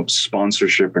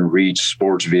 sponsorship and reach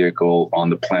sports vehicle on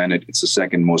the planet. It's the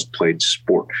second most played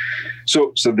sport.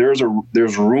 So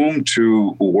there's room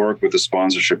to work with the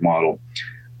sponsorship model.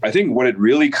 I think what it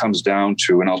really comes down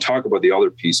to, and I'll talk about the other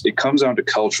piece, it comes down to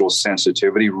cultural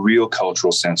sensitivity, real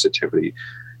cultural sensitivity.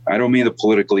 I don't mean the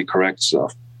politically correct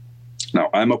stuff.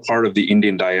 Now, I'm a part of the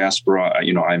Indian diaspora.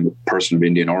 I'm a person of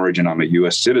Indian origin. I'm a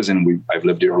U.S. citizen. I've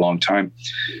lived here a long time.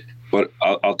 But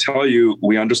I'll tell you,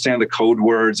 we understand the code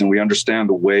words, and we understand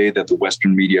the way that the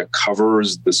Western media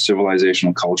covers the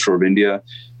civilizational culture of India.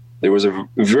 There was a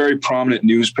very prominent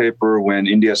newspaper when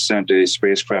India sent a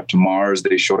spacecraft to Mars.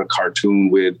 They showed a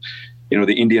cartoon with,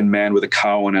 the Indian man with a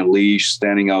cow on a leash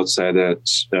standing outside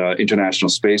the International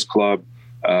Space Club.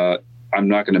 I'm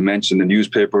not going to mention the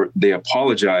newspaper. They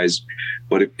apologized.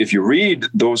 But if you read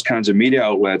those kinds of media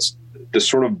outlets, the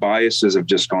sort of biases have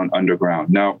just gone underground.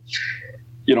 Now,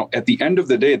 at the end of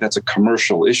the day, that's a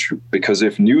commercial issue, because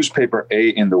if newspaper A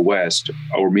in the West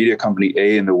or media company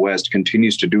A in the West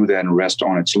continues to do that and rest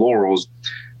on its laurels,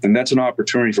 then that's an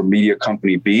opportunity for media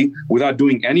company B, without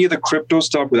doing any of the crypto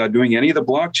stuff, without doing any of the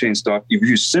blockchain stuff. If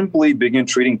you simply begin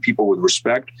treating people with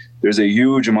respect, there's a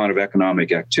huge amount of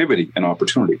economic activity and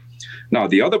opportunity. Now,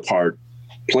 the other part,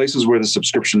 places where the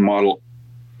subscription model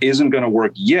isn't going to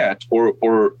work yet,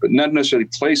 or not necessarily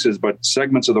places, but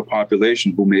segments of the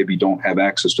population who maybe don't have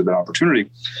access to that opportunity.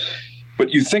 But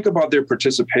you think about their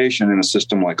participation in a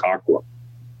system like Aqua,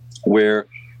 where,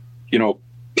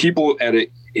 people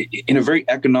in a very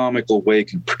economical way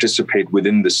can participate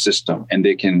within the system, and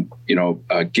they can,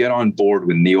 get on board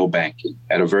with neobanking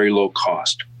at a very low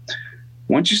cost.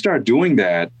 Once you start doing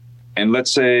that, and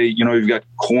let's say, you've got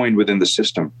coin within the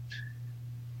system,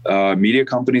 media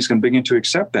companies can begin to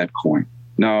accept that coin.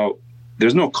 Now,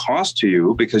 there's no cost to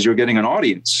you because you're getting an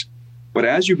audience. But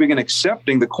as you begin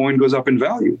accepting, the coin goes up in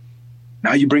value.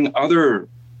 Now you bring other,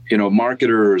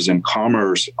 marketers and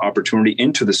commerce opportunity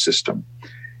into the system,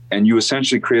 and you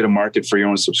essentially create a market for your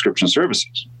own subscription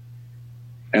services.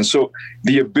 And so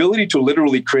the ability to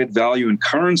literally create value in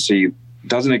currency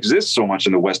doesn't exist so much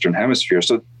in the Western Hemisphere.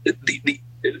 So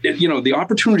the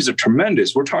opportunities are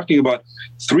tremendous. We're talking about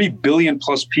 3 billion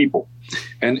plus people,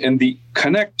 and the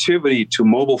connectivity to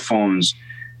mobile phones.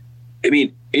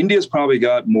 India's probably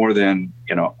got more than,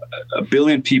 1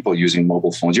 billion people using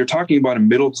mobile phones. You're talking about a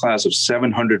middle class of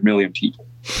 700 million people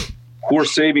who are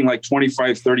saving like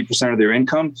 25, 30% of their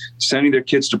income, sending their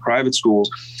kids to private schools.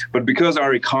 But because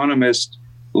our economists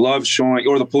love showing,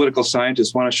 or the political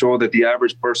scientists want to show that the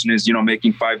average person is,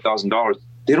 making $5,000,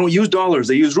 they don't use dollars,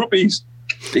 they use rupees.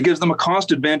 It gives them a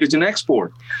cost advantage in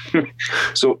export.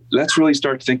 So let's really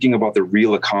start thinking about the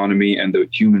real economy and the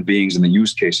human beings and the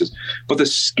use cases. But the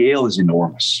scale is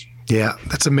enormous. Yeah,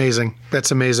 that's amazing.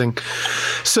 That's amazing.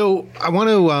 So I want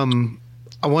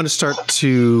to start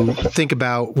to think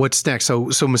about what's next. So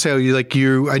Maceo,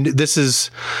 this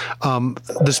is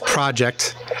this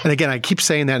project, and again, I keep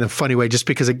saying that in a funny way, just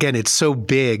because again, it's so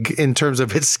big in terms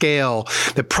of its scale.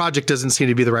 The project doesn't seem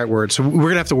to be the right word, so we're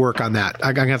gonna have to work on that.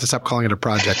 I'm gonna have to stop calling it a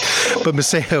project. But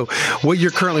Maceo, what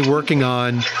you're currently working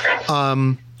on,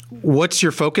 what's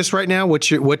your focus right now?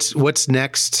 What's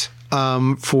next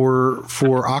for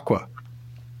Aqua?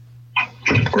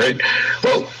 Great.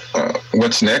 Well,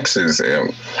 what's next is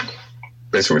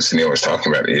basically what Sunil was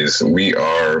talking about is we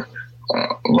are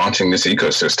launching this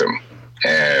ecosystem,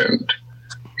 and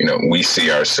we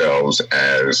see ourselves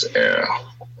as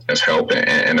help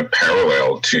and a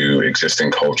parallel to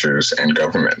existing cultures and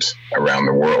governments around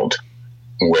the world,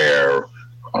 where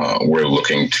we're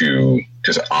looking to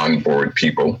just onboard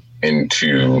people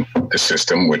into the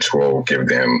system, which will give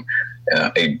them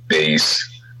a base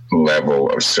level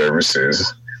of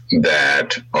services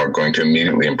that are going to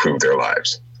immediately improve their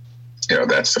lives.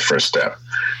 That's the first step.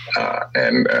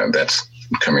 And that's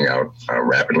coming out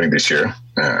rapidly this year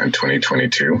in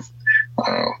 2022.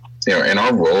 And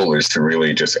our role is to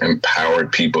really just empower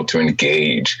people to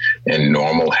engage in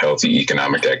normal, healthy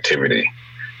economic activity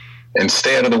and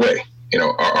stay out of the way.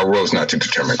 Our role is not to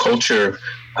determine culture,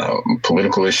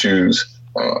 political issues,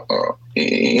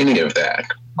 any of that.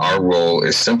 Our role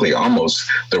is simply almost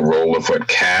the role of what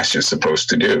cash is supposed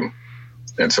to do.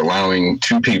 It's allowing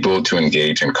two people to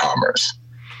engage in commerce.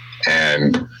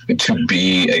 And to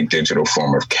be a digital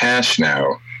form of cash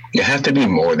now, you have to be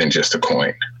more than just a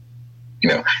coin.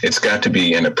 It's got to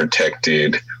be in a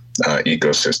protected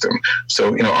ecosystem.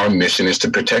 So, our mission is to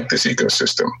protect this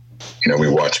ecosystem. We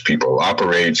watch people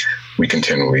operate. We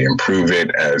continually improve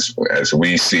it as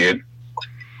we see it.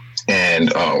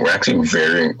 And we're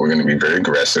going to be very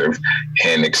aggressive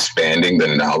in expanding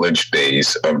the knowledge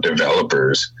base of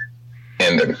developers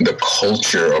and the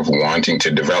culture of wanting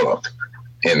to develop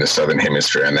in the Southern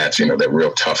Hemisphere. And that's, that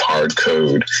real tough, hard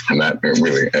code. I'm not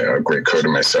really a great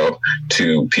coder myself,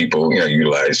 to people,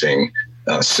 utilizing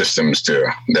systems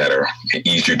that are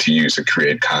easier to use to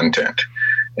create content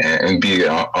and be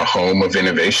a home of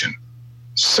innovation.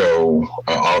 So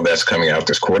all that's coming out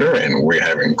this quarter, and we're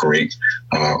having great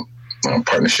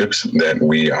partnerships that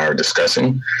we are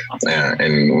discussing.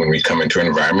 And when we come into an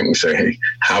environment, we say, hey,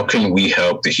 how can we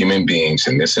help the human beings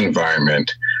in this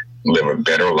environment live a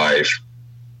better life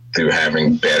through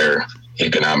having better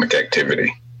economic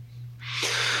activity?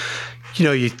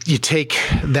 You take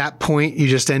that point you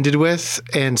just ended with,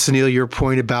 and Sunil, your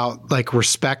point about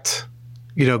respect,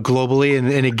 globally.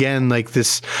 And again,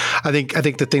 this, I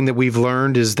think the thing that we've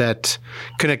learned is that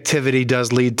connectivity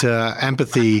does lead to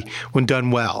empathy when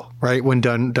done well, right? When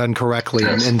done correctly.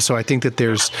 Yes. And so I think that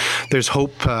there's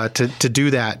hope to do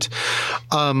that.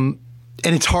 And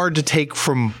it's hard to take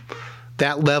from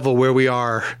that level where we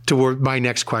are toward my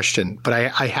next question, but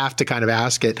I have to kind of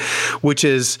ask it, which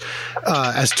is,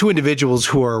 as two individuals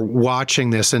who are watching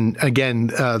this, and again,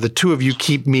 the two of you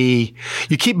keep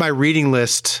my reading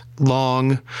list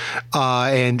long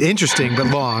and interesting, but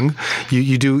long.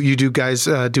 You do guys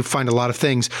do find a lot of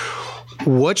things.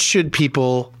 What should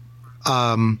people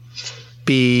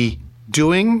be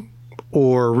doing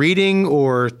or reading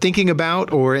or thinking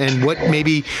about, and what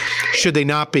maybe should they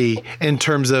not be in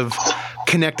terms of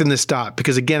connecting this dot?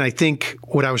 Because again, I think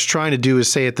what I was trying to do is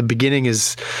say at the beginning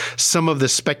is some of the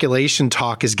speculation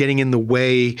talk is getting in the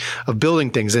way of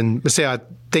building things. And say, I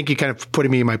think you kind of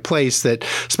putting me in my place that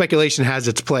speculation has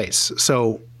its place.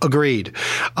 So agreed.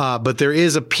 But there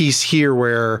is a piece here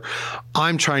where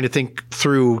I'm trying to think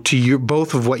through to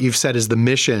both of what you've said is the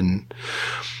mission.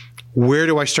 Where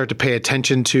do I start to pay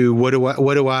attention to? What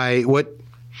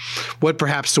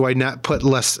perhaps do I not put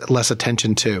less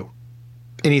attention to?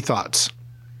 Any thoughts?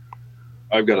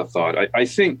 I've got a thought. I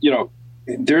think,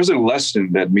 there's a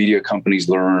lesson that media companies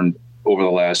learned over the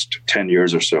last 10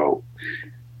 years or so.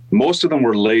 Most of them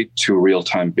were late to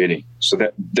real-time bidding. So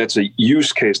that's a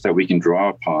use case that we can draw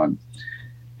upon.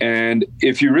 And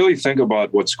if you really think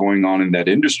about what's going on in that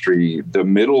industry, the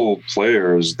middle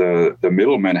players, the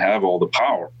middlemen have all the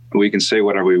power. We can say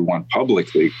whatever we want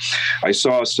publicly. I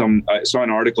saw an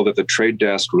article that the Trade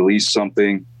Desk released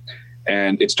something,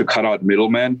 and it's to cut out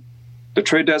middlemen. The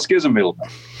Trade Desk is a middleman.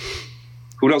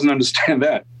 Who doesn't understand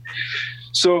that?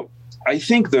 So I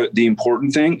think the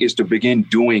important thing is to begin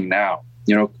doing now.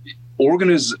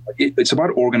 It's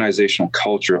about organizational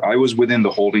culture. I was within the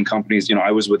holding companies,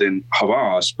 I was within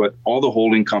Havas, but all the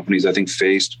holding companies, I think,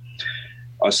 faced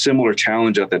a similar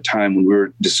challenge at that time when we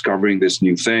were discovering this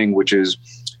new thing, which is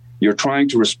you're trying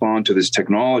to respond to this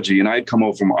technology. And I'd come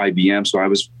over from IBM, so I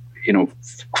was,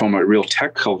 from a real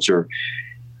tech culture.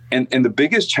 And the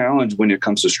biggest challenge when it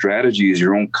comes to strategy is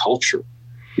your own culture.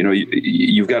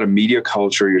 You've got a media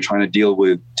culture, you're trying to deal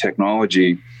with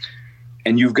technology,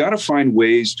 and you've got to find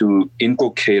ways to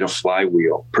inculcate a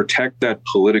flywheel, protect that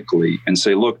politically, and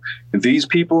say, look, these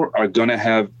people are going to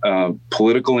have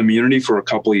political immunity for a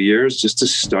couple of years just to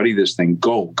study this thing.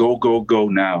 Go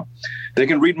now. They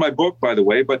can read my book, by the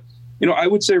way, but I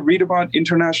would say read about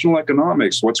international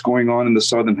economics, what's going on in the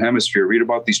Southern Hemisphere, read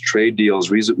about these trade deals,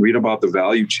 read about the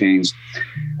value chains.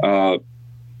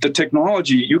 The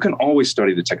technology, you can always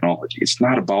study the technology. It's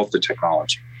not about the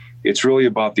technology. It's really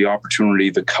about the opportunity,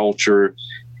 the culture.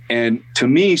 And to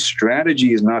me,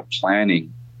 strategy is not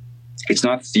planning. It's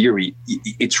not theory.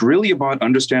 It's really about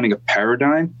understanding a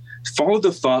paradigm. Follow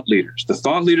the thought leaders. The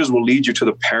thought leaders will lead you to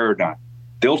the paradigm.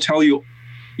 They'll tell you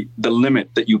the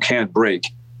limit that you can't break.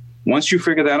 Once you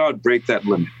figure that out, break that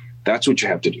limit. That's what you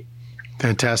have to do.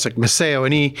 Fantastic. Maceo,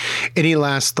 any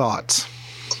last thoughts?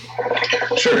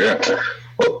 Sure, yeah.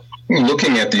 Well,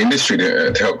 looking at the industry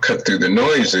to help cut through the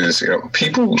noise is,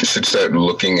 people should start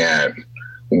looking at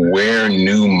where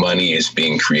new money is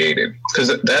being created,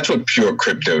 because that's what pure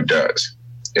crypto does.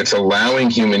 It's allowing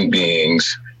human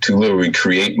beings to literally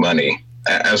create money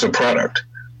as a product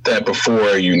that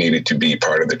before you needed to be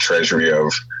part of the treasury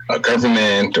of a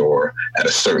government or at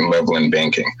a certain level in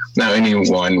banking. Now,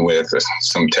 anyone with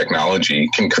some technology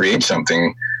can create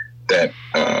something that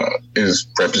is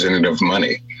representative of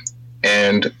money.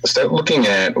 And start looking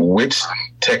at which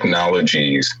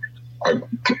technologies are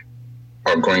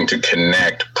going to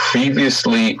connect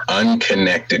previously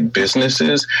unconnected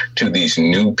businesses to these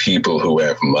new people who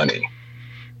have money.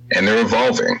 And they're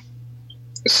evolving.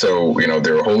 So,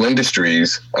 there are whole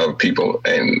industries of people,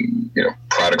 and,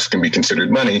 products can be considered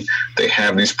money. They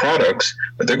have these products,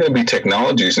 but they're going to be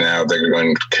technologies now that are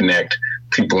going to connect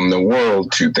people in the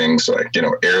world to things like,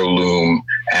 heirloom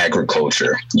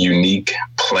agriculture, unique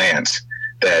plants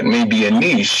that may be a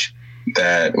niche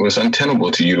that was untenable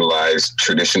to utilize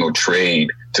traditional trade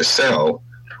to sell.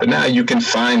 But now you can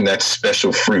find that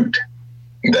special fruit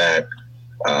that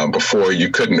before you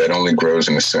couldn't, that only grows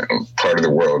in a certain part of the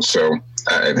world. So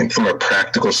I think from a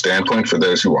practical standpoint, for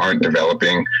those who aren't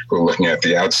developing, who are looking at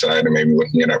the outside and maybe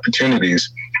looking at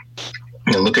opportunities,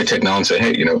 look at technology and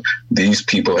say, hey, these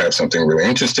people have something really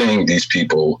interesting. These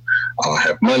people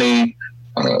have money.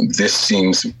 This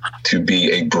seems to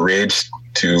be a bridge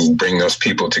to bring those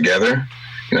people together.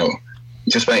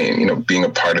 Just by, being a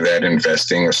part of that,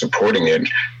 investing or supporting it,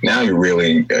 now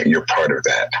you're part of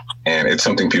that. And it's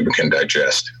something people can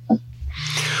digest.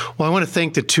 Well, I want to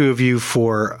thank the two of you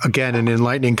for, again, an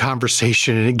enlightening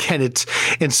conversation. And again, it's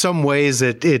in some ways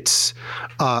it's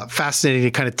fascinating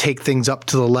to kind of take things up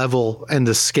to the level and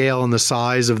the scale and the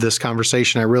size of this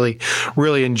conversation. I really,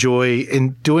 really enjoy in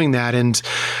doing that. And,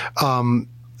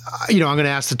 I'm going to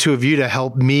ask the two of you to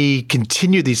help me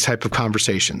continue these type of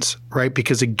conversations, right?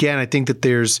 Because again, I think that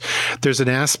there's an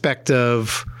aspect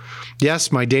of,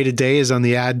 yes, my day-to-day is on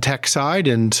the ad tech side,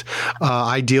 and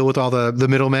I deal with all the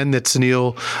middlemen that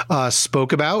Sunil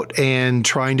spoke about, and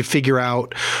trying to figure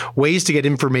out ways to get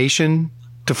information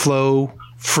to flow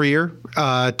freer,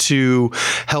 to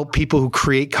help people who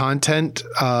create content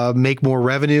make more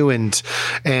revenue and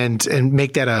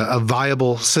make that a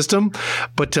viable system,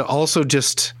 but to also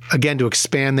just, again, to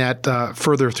expand that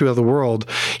further throughout the world.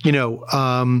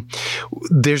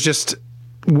 There's just,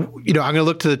 I'm going to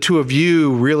look to the two of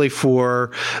you really for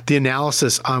the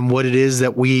analysis on what it is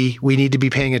that we need to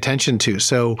be paying attention to.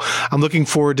 So I'm looking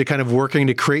forward to kind of working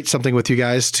to create something with you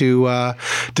guys to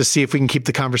see if we can keep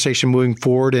the conversation moving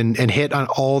forward and hit on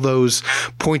all those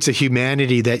points of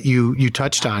humanity that you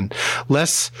touched on.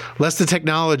 Less the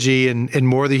technology and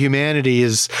more the humanity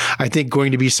is, I think,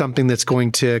 going to be something that's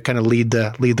going to kind of lead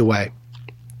the way.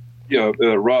 Yeah,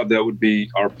 Rob, that would be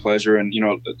our pleasure. And,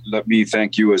 let me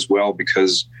thank you as well,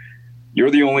 because you're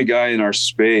the only guy in our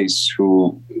space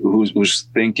who's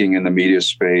thinking in the media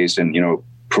space and,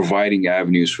 providing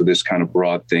avenues for this kind of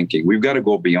broad thinking. We've got to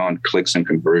go beyond clicks and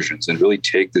conversions and really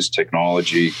take this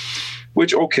technology,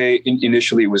 which,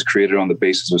 initially it was created on the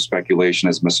basis of speculation,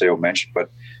 as Maceo mentioned, but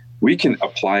we can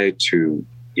apply it to,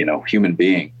 human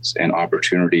beings and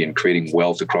opportunity and creating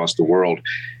wealth across the world.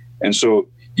 And so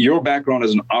your background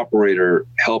as an operator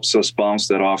helps us bounce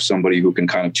that off somebody who can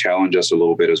kind of challenge us a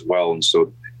little bit as well. And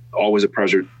so always a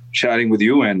pleasure chatting with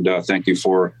you, and thank you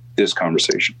for this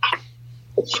conversation.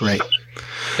 Great.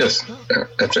 Yes,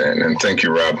 and thank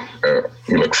you, Rob.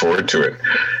 We look forward to it.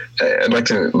 I'd like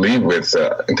to leave with,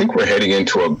 I think we're heading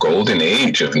into a golden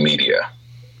age of media,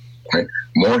 right?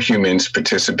 More humans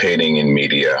participating in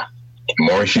media,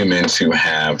 more humans who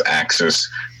have access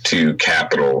to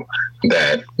capital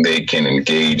that they can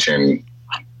engage in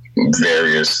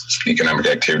various economic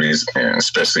activities, and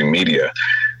especially media,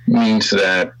 means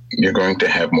that you're going to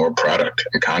have more product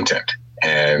and content.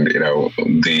 And,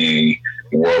 the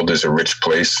world is a rich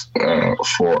place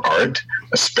for art,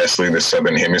 especially the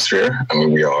Southern Hemisphere. I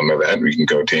mean, we all know that. We can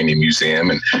go to any museum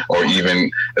or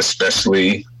even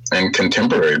especially in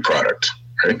contemporary product,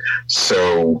 right?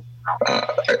 So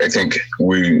I think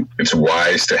it's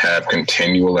wise to have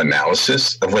continual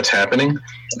analysis of what's happening.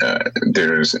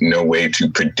 There's no way to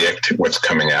predict what's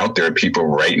coming out. There are people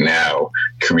right now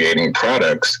creating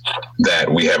products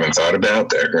that we haven't thought about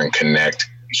that are going to connect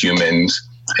humans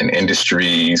and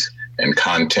industries and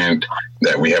content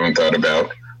that we haven't thought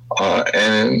about.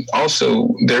 And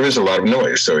also, there is a lot of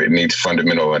noise, so it needs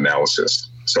fundamental analysis.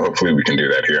 So hopefully we can do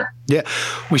that here. Yeah.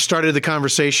 We started the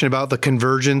conversation about the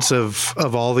convergence of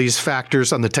all these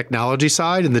factors on the technology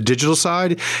side and the digital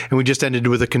side. And we just ended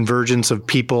with a convergence of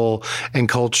people and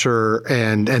culture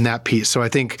and that piece. So I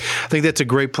think that's a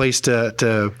great place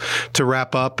to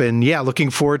wrap up. And yeah, looking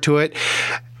forward to it.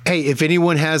 Hey, if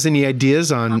anyone has any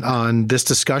ideas on this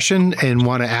discussion and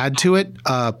want to add to it,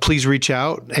 please reach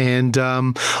out. And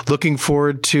looking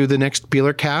forward to the next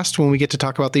Beeler Cast when we get to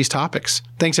talk about these topics.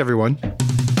 Thanks, everyone.